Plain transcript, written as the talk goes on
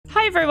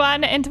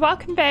everyone, and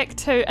welcome back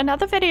to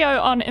another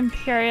video on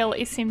Imperial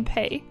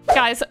SMP.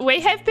 Guys, we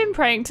have been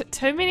pranked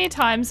too many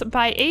times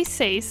by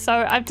EC,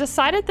 so I've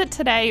decided that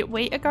today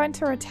we are going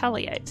to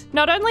retaliate.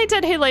 Not only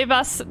did he leave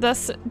us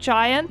this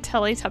giant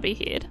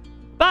Teletubby head,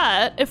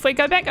 but if we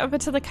go back over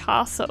to the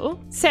castle,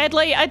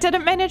 sadly I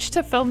didn't manage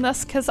to film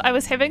this because I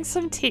was having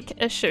some tech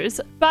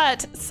issues,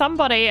 but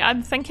somebody,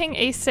 I'm thinking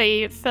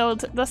EC,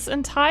 filled this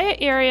entire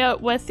area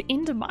with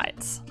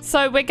endermites.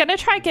 So we're gonna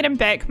try and get him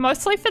back,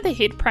 mostly for the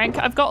head prank.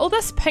 I've got all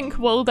this pink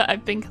wool that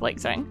I've been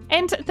collecting,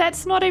 and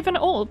that's not even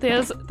all,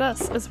 there's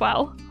this as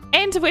well.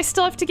 And we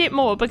still have to get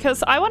more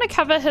because I want to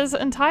cover his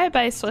entire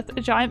base with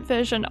a giant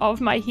version of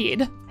my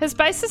head. His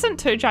base isn't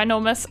too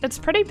ginormous, it's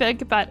pretty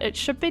big, but it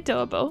should be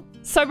doable.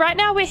 So right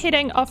now we're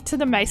heading off to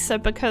the mesa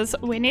because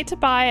we need to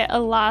buy a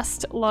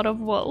last lot of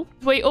wool.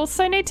 We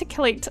also need to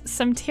collect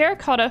some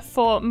terracotta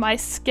for my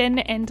skin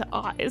and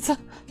eyes.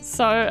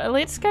 So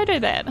let's go do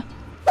that.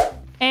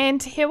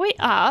 And here we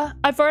are.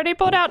 I've already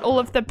bought out all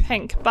of the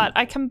pink, but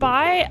I can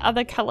buy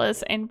other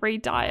colors and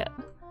re-dye it.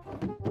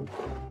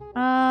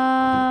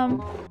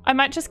 I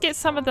might just get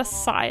some of the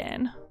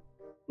cyan.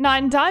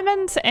 9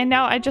 diamonds, and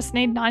now I just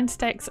need 9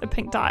 stacks of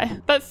pink dye.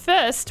 But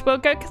first, we'll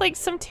go collect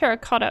some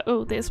terracotta.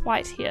 Oh, there's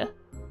white here.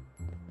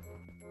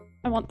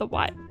 I want the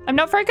white. I'm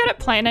not very good at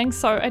planning,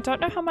 so I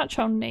don't know how much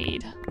I'll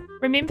need.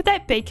 Remember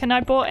that beacon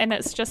I bought and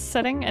it's just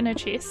sitting in a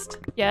chest?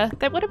 Yeah,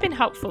 that would have been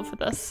helpful for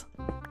this.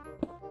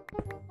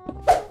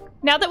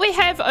 Now that we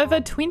have over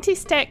 20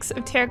 stacks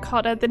of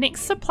terracotta, the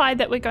next supply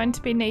that we're going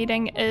to be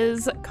needing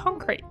is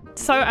concrete.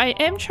 So I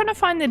am trying to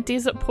find the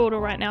desert portal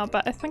right now,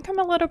 but I think I'm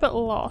a little bit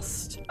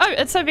lost. Oh,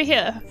 it's over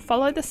here.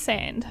 Follow the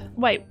sand.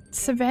 Wait,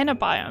 savanna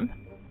biome.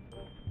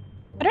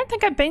 I don't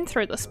think I've been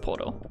through this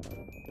portal.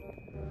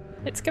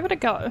 Let's give it a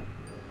go.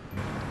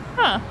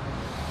 Huh.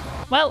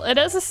 Well, it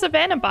is a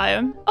savanna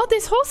biome. Oh,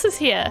 there's horses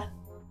here.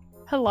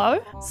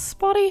 Hello?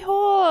 Spotty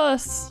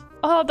horse.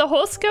 Oh, the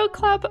Horse Girl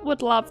Club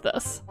would love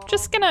this.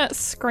 Just gonna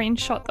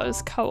screenshot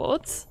those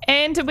coords.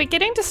 And we're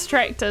getting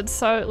distracted,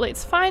 so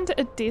let's find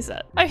a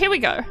desert. Oh, here we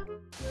go.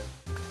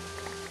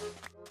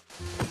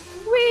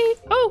 Whee!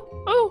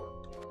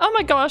 Oh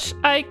my gosh,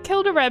 I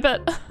killed a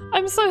rabbit.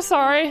 I'm so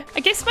sorry. I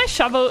guess my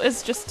shovel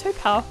is just too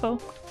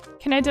powerful.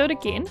 Can I do it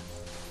again?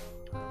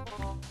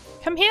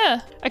 Come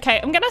here. Okay,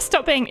 I'm gonna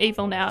stop being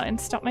evil now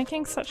and stop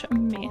making such a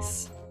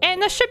mess.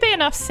 And there should be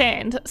enough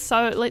sand,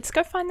 so let's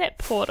go find that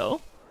portal.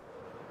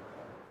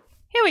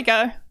 Here we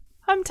go.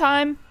 Home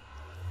time.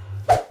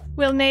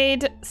 We'll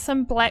need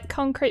some black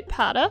concrete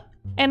powder.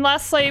 And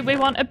lastly, we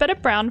want a bit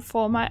of brown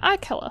for my eye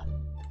color.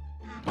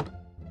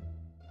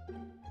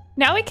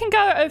 Now we can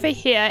go over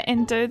here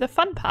and do the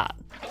fun part.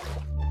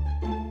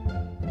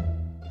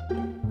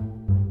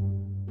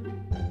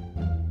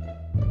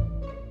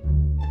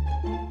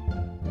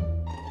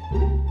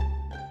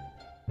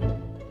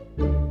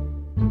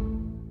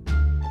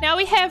 Now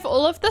we have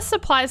all of the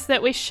supplies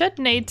that we should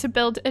need to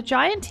build a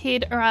giant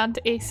head around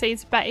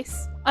EC's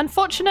base.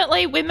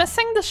 Unfortunately, we're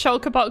missing the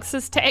shulker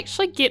boxes to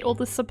actually get all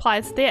the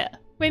supplies there.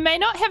 We may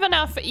not have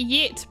enough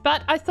yet,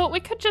 but I thought we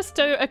could just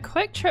do a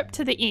quick trip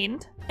to the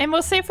end, and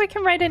we'll see if we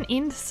can raid an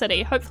end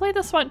city. Hopefully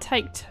this won't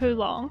take too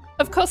long.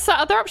 Of course, the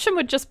other option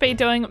would just be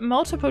doing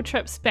multiple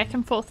trips back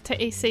and forth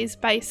to EC's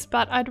base,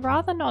 but I'd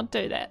rather not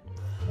do that.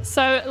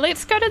 So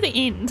let's go to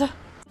the end.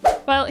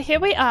 Well, here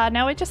we are.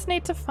 Now we just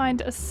need to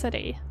find a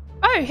city.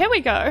 Oh, here we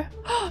go.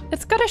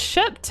 It's got a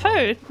ship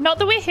too. Not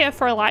that we're here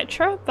for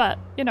Elytra, but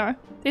you know,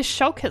 there's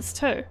shulkers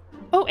too.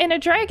 Oh, and a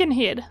dragon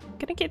head. I'm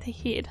gonna get the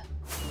head.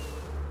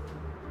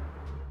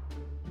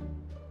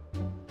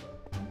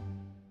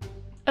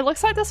 It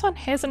looks like this one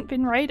hasn't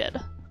been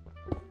raided.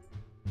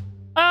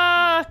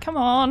 Ah, come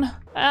on.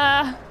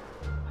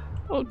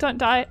 Oh, don't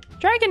die.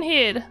 Dragon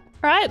head.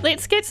 Alright,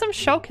 let's get some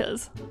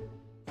shulkers.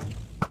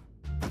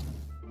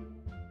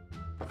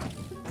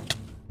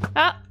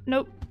 Ah,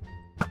 nope.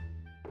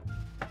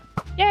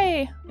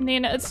 Yay! And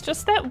then it's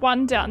just that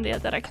one down there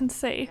that I can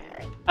see.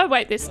 Oh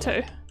wait, there's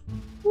 2.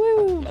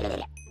 Woo!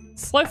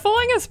 Slow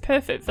falling is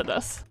perfect for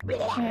this.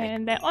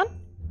 And that one.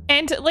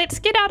 And let's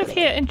get out of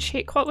here and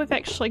check what we've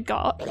actually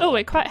got. Oh,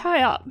 we're quite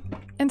high up.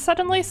 And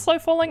suddenly slow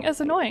falling is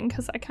annoying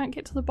because I can't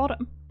get to the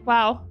bottom.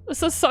 Wow,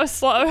 this is so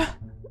slow.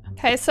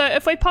 Okay, so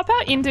if we pop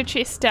our ender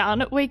chest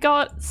down, we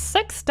got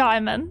 6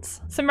 diamonds,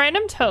 some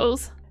random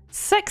tools,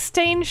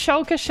 16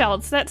 shulker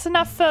shells. That's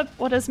enough for,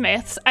 what is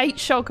maths, 8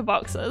 shulker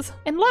boxes.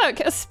 And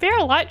look, a spare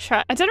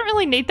elytra. I didn't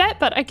really need that,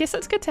 but I guess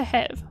it's good to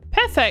have.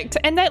 Perfect,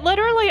 and that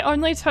literally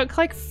only took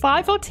like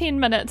 5 or 10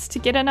 minutes to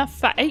get enough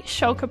for 8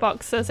 shulker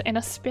boxes and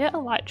a spare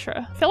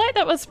elytra. I feel like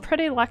that was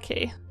pretty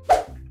lucky.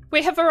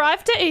 We have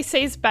arrived at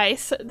EC's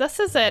base. This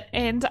is it,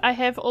 and I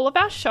have all of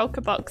our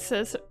shulker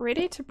boxes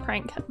ready to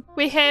prank him.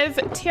 We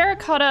have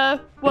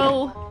terracotta,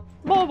 wool,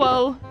 more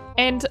wool,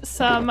 and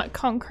some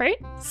concrete.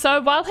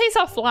 So while he's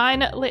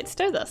offline, let's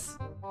do this.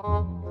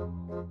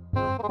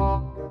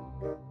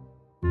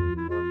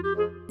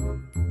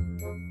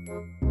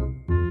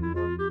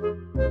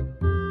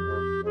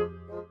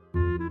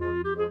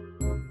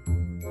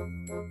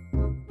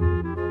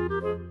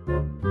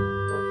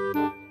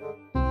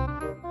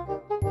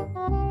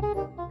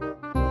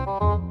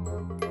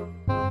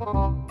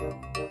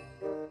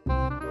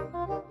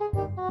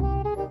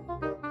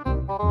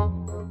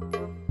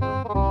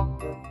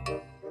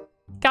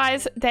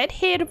 Guys, that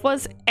head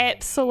was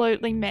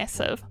absolutely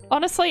massive.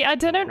 Honestly, I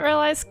didn't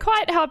realize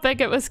quite how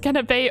big it was going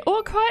to be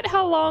or quite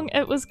how long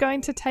it was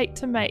going to take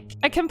to make.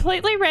 I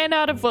completely ran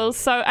out of wool,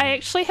 so I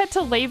actually had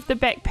to leave the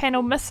back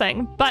panel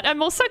missing, but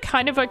I'm also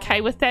kind of okay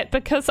with that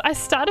because I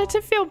started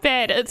to feel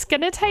bad. It's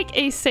going to take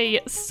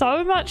EC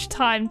so much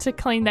time to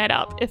clean that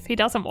up if he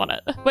doesn't want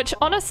it, which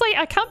honestly,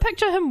 I can't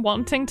picture him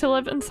wanting to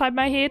live inside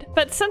my head.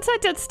 But since I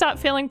did start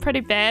feeling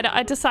pretty bad,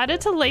 I decided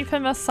to leave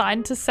him a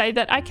sign to say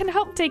that I can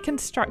help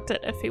deconstruct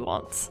it if he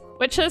wants.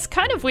 Which is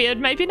kind of weird,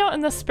 maybe not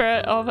in the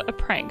spirit of a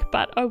prank,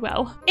 but oh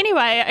well.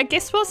 Anyway, I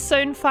guess we'll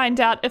soon find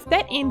out if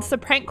that ends the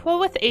prank war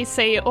with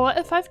EC or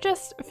if I've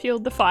just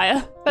fueled the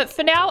fire. But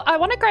for now, I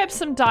want to grab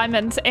some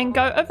diamonds and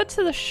go over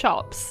to the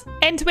shops.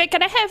 And we're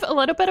going to have a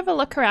little bit of a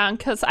look around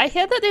because I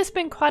hear that there's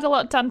been quite a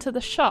lot done to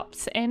the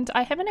shops and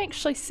I haven't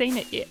actually seen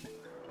it yet.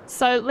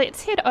 So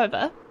let's head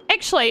over.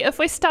 Actually, if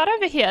we start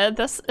over here,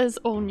 this is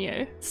all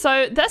new.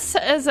 So this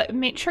is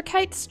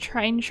Metricate's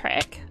train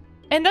track.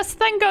 And this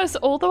thing goes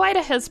all the way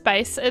to his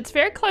base. It's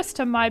very close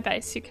to my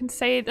base. You can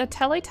see the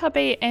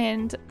Teletubby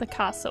and the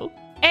castle.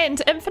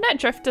 And Infinite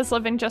Drift is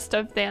living just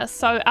over there.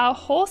 So our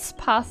horse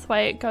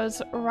pathway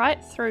goes right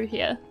through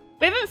here.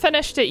 We haven't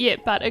finished it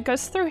yet, but it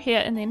goes through here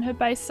and then her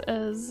base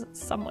is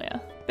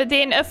somewhere. But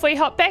then if we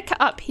hop back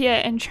up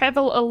here and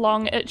travel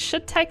along, it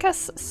should take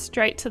us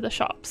straight to the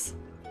shops.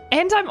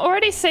 And I'm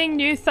already seeing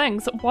new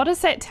things. What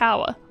is that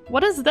tower?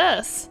 What is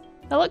this?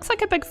 It looks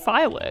like a big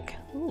firework.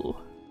 Ooh.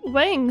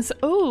 Wings.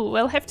 Ooh,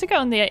 we'll have to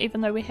go in there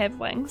even though we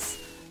have wings.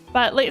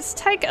 But let's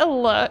take a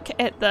look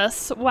at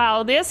this.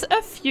 Wow, there's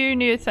a few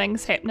new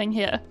things happening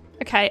here.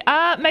 Okay,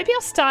 maybe I'll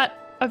start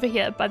over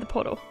here by the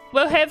portal.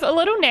 We'll have a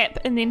little nap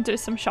and then do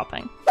some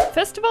shopping.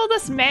 First of all,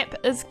 this map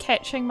is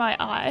catching my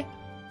eye.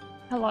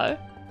 Hello.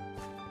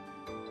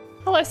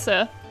 Hello,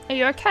 sir. Are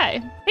you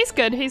okay? He's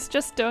good, he's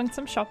just doing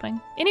some shopping.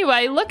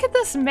 Anyway, look at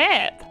this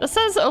map. This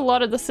is a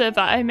lot of the server.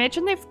 I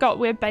imagine they've got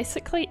where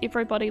basically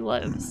everybody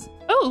lives.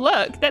 Oh,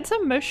 look, that's a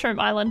mushroom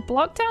island,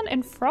 Blockdown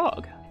and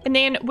Frog. And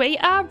then we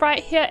are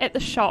right here at the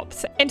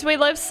shops and we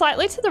live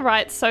slightly to the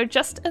right, so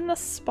just in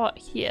this spot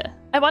here.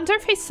 I wonder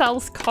if he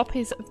sells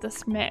copies of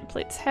this map.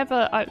 Let's have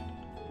a...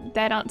 Oh,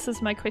 that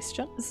answers my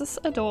question. Is this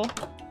a door?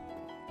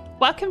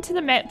 Welcome to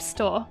the map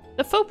store.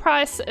 The full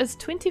price is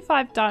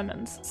 25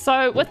 diamonds.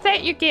 So with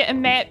that you get a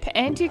map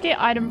and you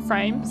get item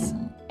frames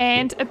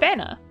and a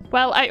banner.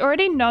 Well, I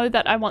already know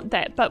that I want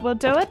that, but we'll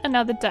do it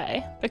another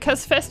day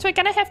because first we're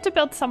gonna have to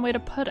build somewhere to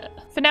put it.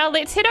 For now,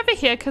 let's head over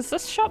here because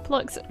this shop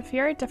looks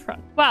very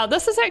different. Wow,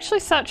 this is actually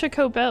such a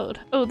cool build.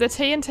 Oh, the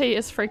TNT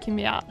is freaking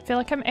me out. I feel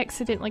like I'm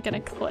accidentally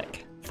gonna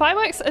click.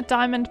 Fireworks a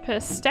diamond per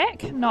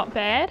stack, not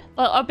bad.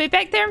 Well, I'll be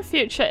back there in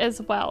future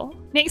as well.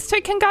 Next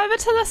we can go over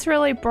to this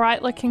really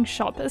bright looking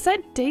shop. Is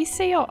that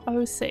DC or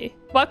OC?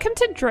 Welcome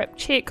to Drip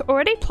Check.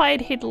 Already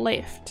played, head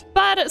left.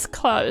 But it's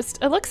closed.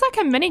 It looks like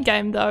a mini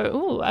game though.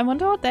 Ooh, I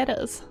wonder what that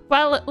is.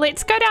 Well,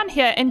 let's go down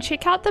here and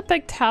check out the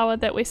big tower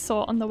that we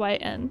saw on the way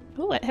in.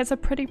 Ooh, it has a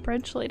pretty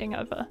bridge leading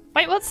over.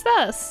 Wait, what's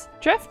this?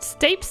 Drift's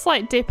Deep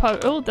Slate Depot.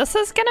 Ooh, this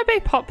is gonna be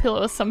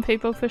popular with some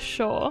people for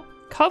sure.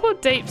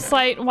 Cobbled deep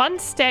slate, 1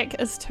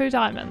 stack is 2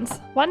 diamonds.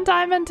 1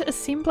 diamond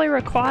assembly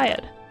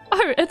required.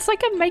 Oh, it's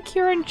like a make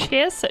your own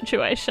chair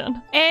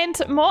situation. And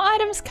more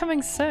items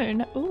coming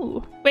soon.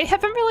 Ooh. We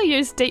haven't really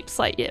used deep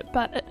slate yet,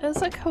 but it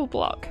is a cool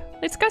block.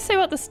 Let's go see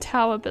what this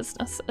tower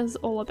business is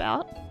all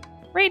about.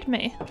 Read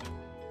me.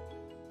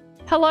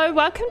 Hello,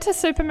 welcome to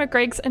Super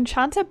McGreg's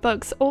Enchanted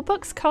Books. All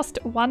books cost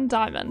 1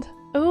 diamond.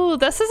 Ooh,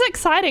 this is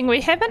exciting.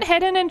 We haven't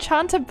had an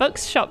Enchanted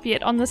Books shop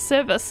yet on the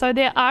server, so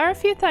there are a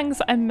few things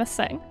I'm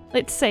missing.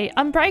 Let's see.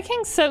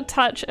 Unbreaking, Silk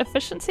Touch,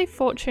 Efficiency,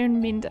 Fortune,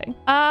 Mending.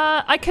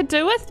 I could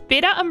do with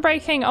better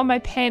unbreaking on my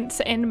pants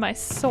and my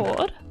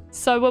sword.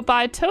 So we'll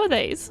buy 2 of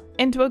these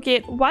and we'll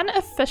get 1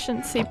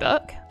 efficiency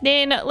book.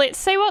 Then let's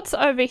see what's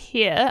over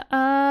here.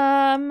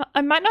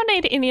 I might not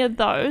need any of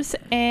those.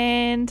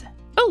 And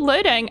oh,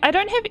 looting. I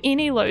don't have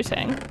any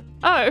looting.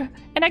 Oh,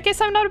 and I guess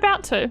I'm not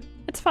about to.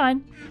 It's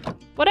fine.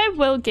 What I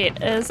will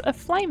get is a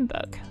flame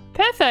book.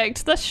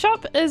 Perfect. This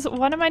shop is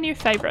one of my new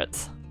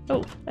favorites.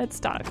 Oh, it's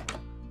dark.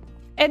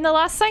 And the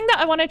last thing that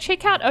I want to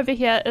check out over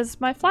here is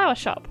my flower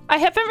shop. I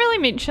haven't really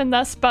mentioned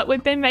this, but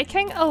we've been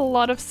making a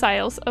lot of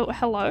sales. Oh,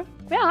 hello.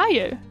 Where are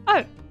you?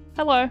 Oh,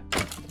 hello.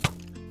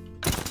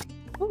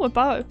 Oh, a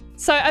bow.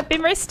 So I've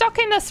been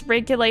restocking this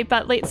regularly,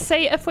 but let's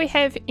see if we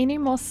have any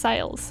more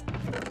sales.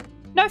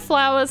 No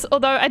flowers,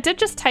 although I did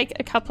just take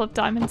a couple of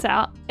diamonds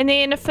out. And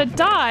then for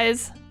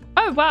dyes,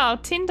 oh wow,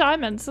 10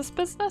 diamonds. This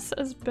business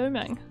is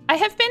booming. I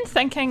have been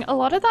thinking a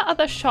lot of the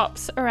other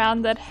shops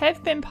around that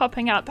have been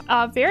popping up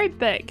are very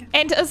big.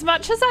 And as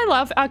much as I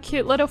love our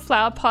cute little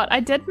flower pot, I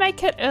did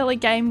make it early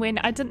game when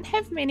I didn't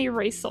have many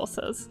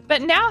resources.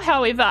 But now,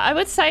 however, I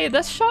would say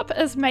this shop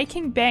is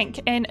making bank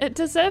and it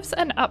deserves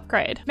an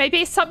upgrade.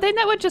 Maybe something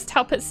that would just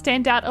help it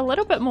stand out a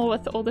little bit more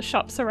with all the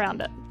shops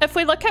around it. If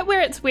we look at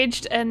where it's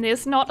wedged in,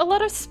 there's not a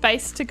lot of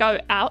space to go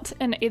out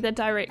in either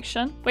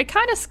direction. We're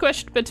kind of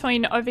squished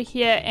between over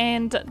here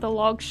and the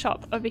log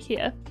shop over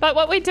here. But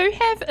what we do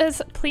have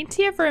is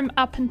plenty of room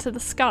up into the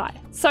sky.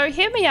 So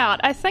hear me out,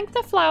 I think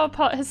the flower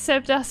pot has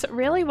served us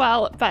really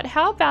well, but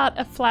how about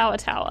a flower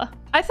tower?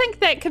 I think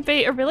that could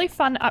be a really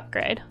fun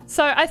upgrade.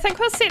 So I think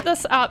we'll set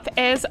this up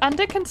as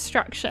under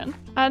construction.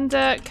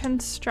 Under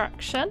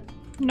construction,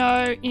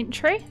 no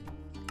entry.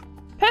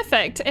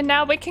 Perfect, and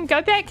now we can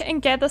go back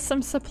and gather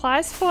some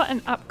supplies for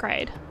an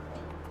upgrade.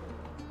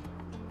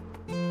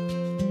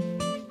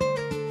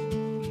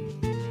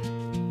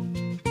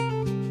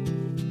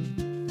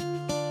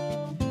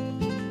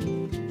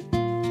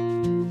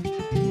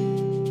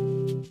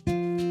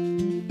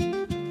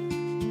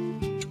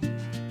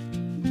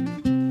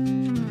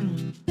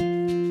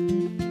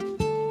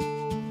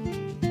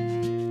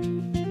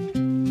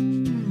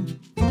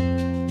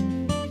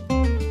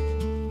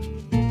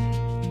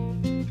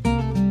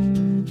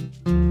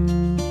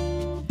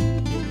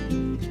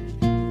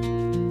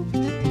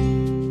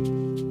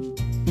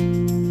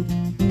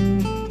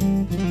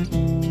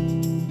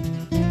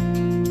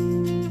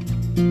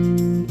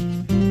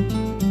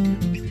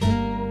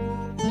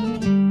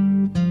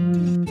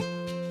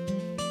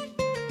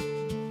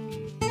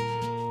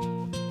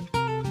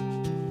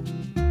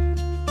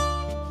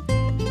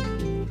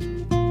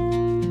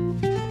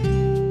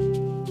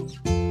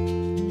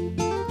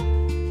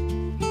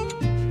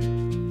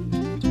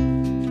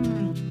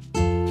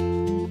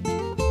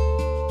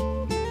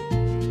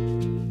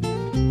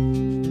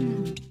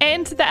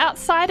 The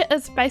outside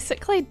is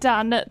basically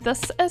done.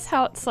 This is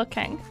how it's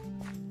looking.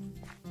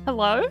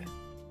 Hello?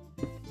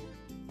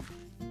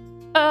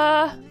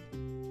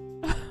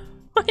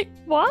 Wait,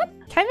 what?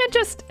 Came and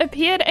just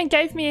appeared and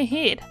gave me a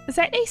head. Is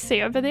that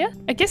EC over there?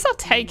 I guess I'll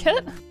take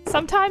it.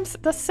 Sometimes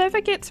the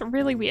server gets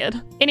really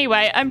weird.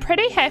 Anyway, I'm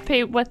pretty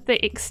happy with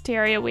the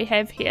exterior we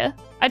have here.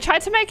 I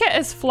tried to make it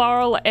as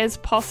floral as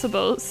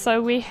possible,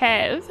 so we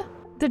have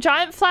the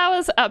giant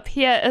flowers up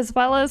here as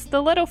well as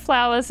the little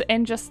flowers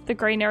and just the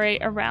greenery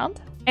around.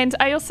 And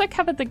I also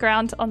covered the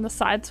ground on the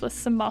sides with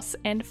some moss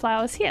and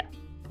flowers here.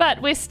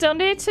 But we still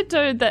need to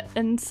do the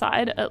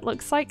inside. It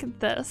looks like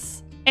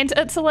this. And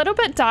it's a little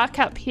bit dark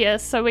up here,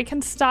 so we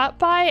can start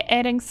by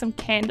adding some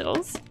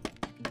candles.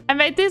 I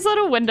made these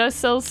little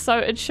windowsills, so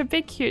it should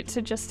be cute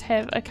to just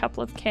have a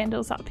couple of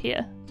candles up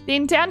here.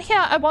 Then down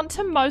here, I want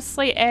to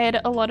mostly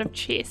add a lot of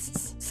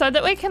chests so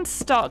that we can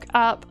stock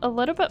up a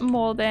little bit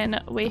more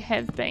than we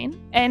have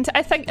been. And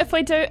I think if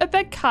we do a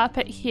big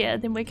carpet here,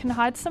 then we can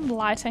hide some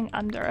lighting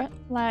under it,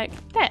 like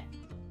that.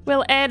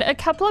 We'll add a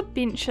couple of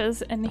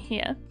benches in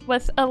here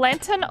with a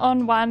lantern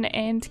on one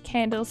and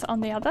candles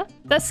on the other.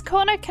 This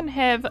corner can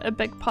have a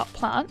big pot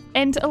plant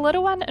and a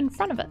little one in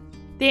front of it.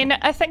 Then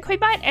I think we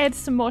might add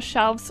some more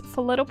shelves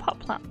for little pot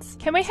plants.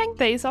 Can we hang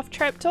these off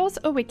trapdoors?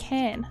 Oh, we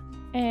can.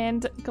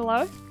 And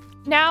glow.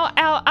 Now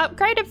our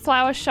upgraded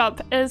flower shop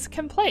is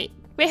complete.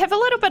 We have a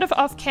little bit of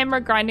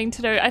off-camera grinding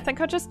to do. I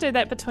think I'll just do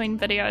that between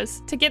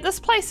videos to get this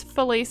place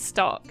fully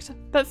stocked.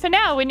 But for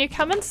now, when you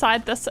come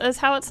inside, this is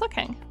how it's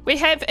looking. We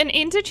have an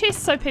ender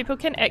chest so people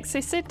can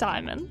access their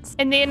diamonds.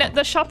 And then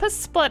the shop is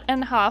split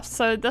in half,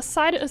 so this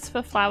side is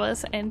for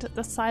flowers and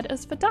this side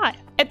is for dye.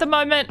 At the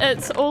moment,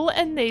 it's all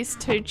in these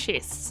two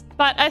chests.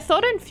 But I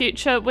thought in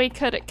future we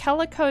could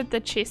color code the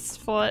chests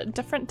for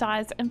different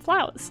dyes and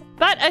flowers.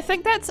 But I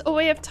think that's all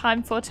we have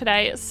time for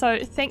today, so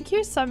thank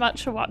you so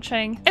much for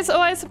watching. As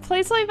always,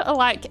 please leave a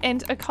like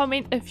and a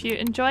comment if you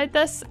enjoyed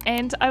this,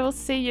 and I will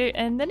see you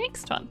in the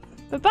next one.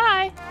 Bye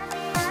bye!